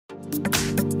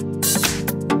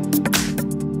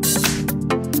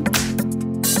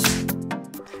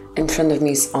In front of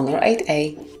me is Honor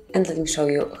 8A, and let me show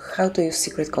you how to use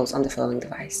secret codes on the following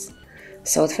device.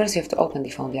 So at first you have to open the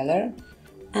phone dialer,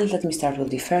 and let me start with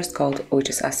the first code, which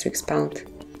is *pound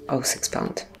 06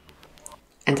 pound.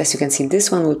 And as you can see,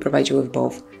 this one will provide you with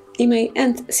both email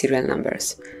and serial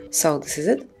numbers. So this is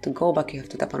it. To go back you have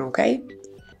to tap on OK.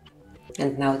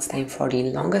 And now it's time for the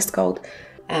longest code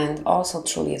and also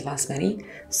truly advanced many.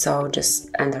 So just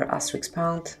enter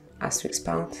 *pound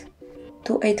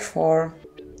 284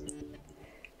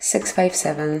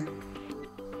 657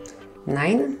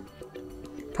 9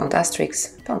 pound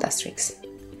asterisk.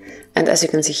 And as you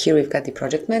can see here, we've got the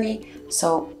project menu.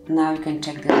 So now you can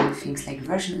check the things like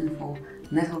version info,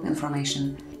 network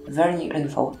information, vernier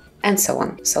info, and so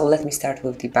on. So let me start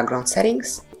with the background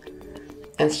settings.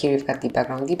 And here you've got the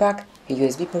background debug,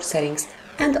 USB port settings,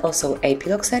 and also AP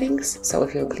log settings. So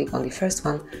if you click on the first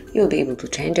one, you'll be able to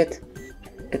change it.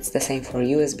 It's the same for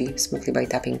USB. Smoothly by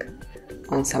tapping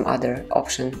on some other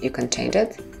option, you can change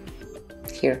it.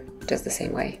 Here, just the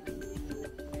same way.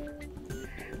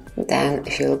 Then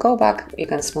if you'll go back, you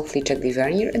can smoothly check the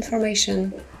vernier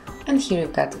information. And here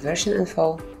you've got version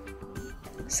info.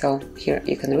 So here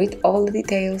you can read all the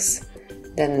details.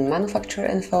 Then manufacturer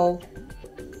info,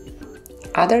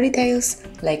 other details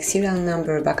like serial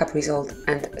number, backup result,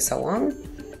 and so on.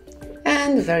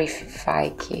 And verify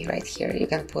key right here. You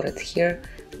can put it here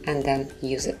and then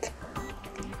use it.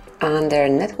 Under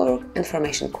network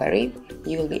information query,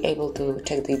 you will be able to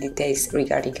check the details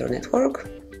regarding your network.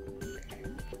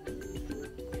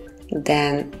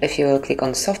 Then if you will click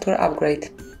on software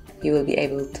upgrade, you will be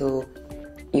able to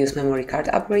use memory card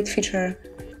upgrade feature.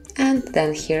 And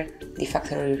then here the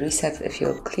factory reset, if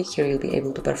you click here, you'll be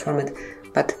able to perform it,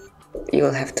 but you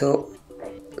will have to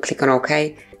click on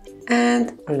OK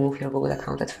and remove your Google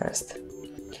account at first.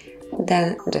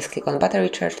 Then just click on battery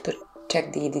charge to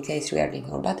check the details regarding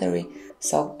your battery.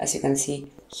 So as you can see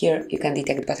here, you can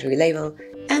detect battery level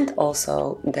and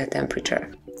also the temperature.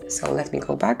 So let me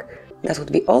go back. That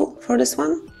would be all for this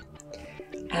one.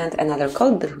 And another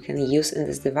code that we can use in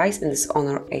this device, in this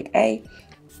Honor 8A,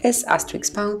 is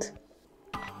 *pound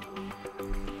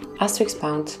 0000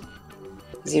 pound*.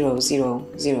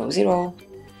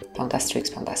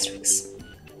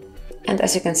 And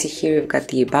as you can see here, you've got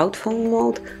the About Phone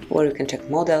mode, where you can check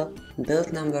model,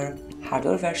 build number,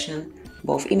 hardware version,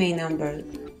 both email number,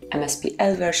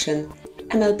 MSPL version,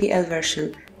 MLPL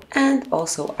version, and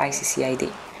also ICC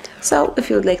ID. So if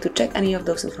you would like to check any of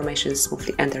those information,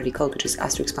 smoothly enter the code, which is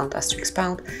 *pound 0000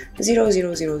 pound*,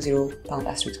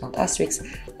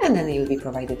 and then you'll be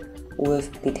provided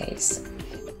with details.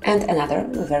 And another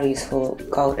very useful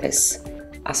code is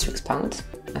 *pound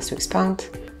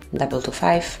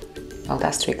 225 pound*.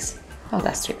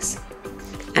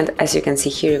 And as you can see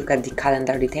here, you've got the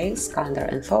calendar details, calendar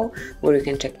info, where you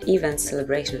can check events,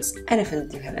 celebrations, anything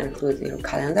that you have included in your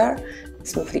calendar.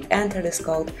 Smoothly enter this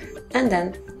code, and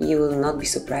then you will not be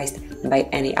surprised by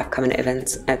any upcoming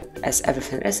events, as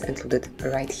everything is included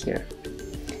right here.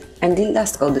 And the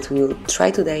last code that we will try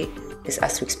today is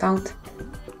 *pound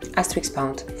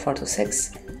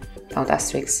 426 pound*.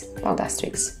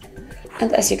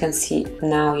 And as you can see,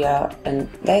 now you are in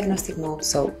diagnostic mode,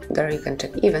 so there you can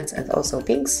check events and also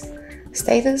pings,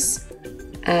 status.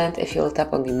 And if you will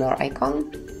tap on the more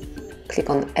icon, click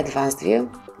on advanced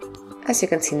view, as you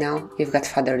can see now, you've got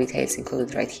further details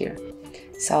included right here.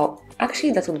 So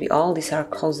actually that would be all. These are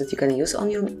codes that you can use on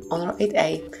your Honor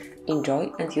 8A.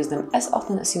 Enjoy and use them as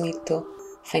often as you need to.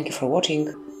 Thank you for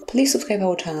watching. Please subscribe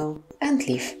our channel and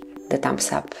leave the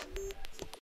thumbs up.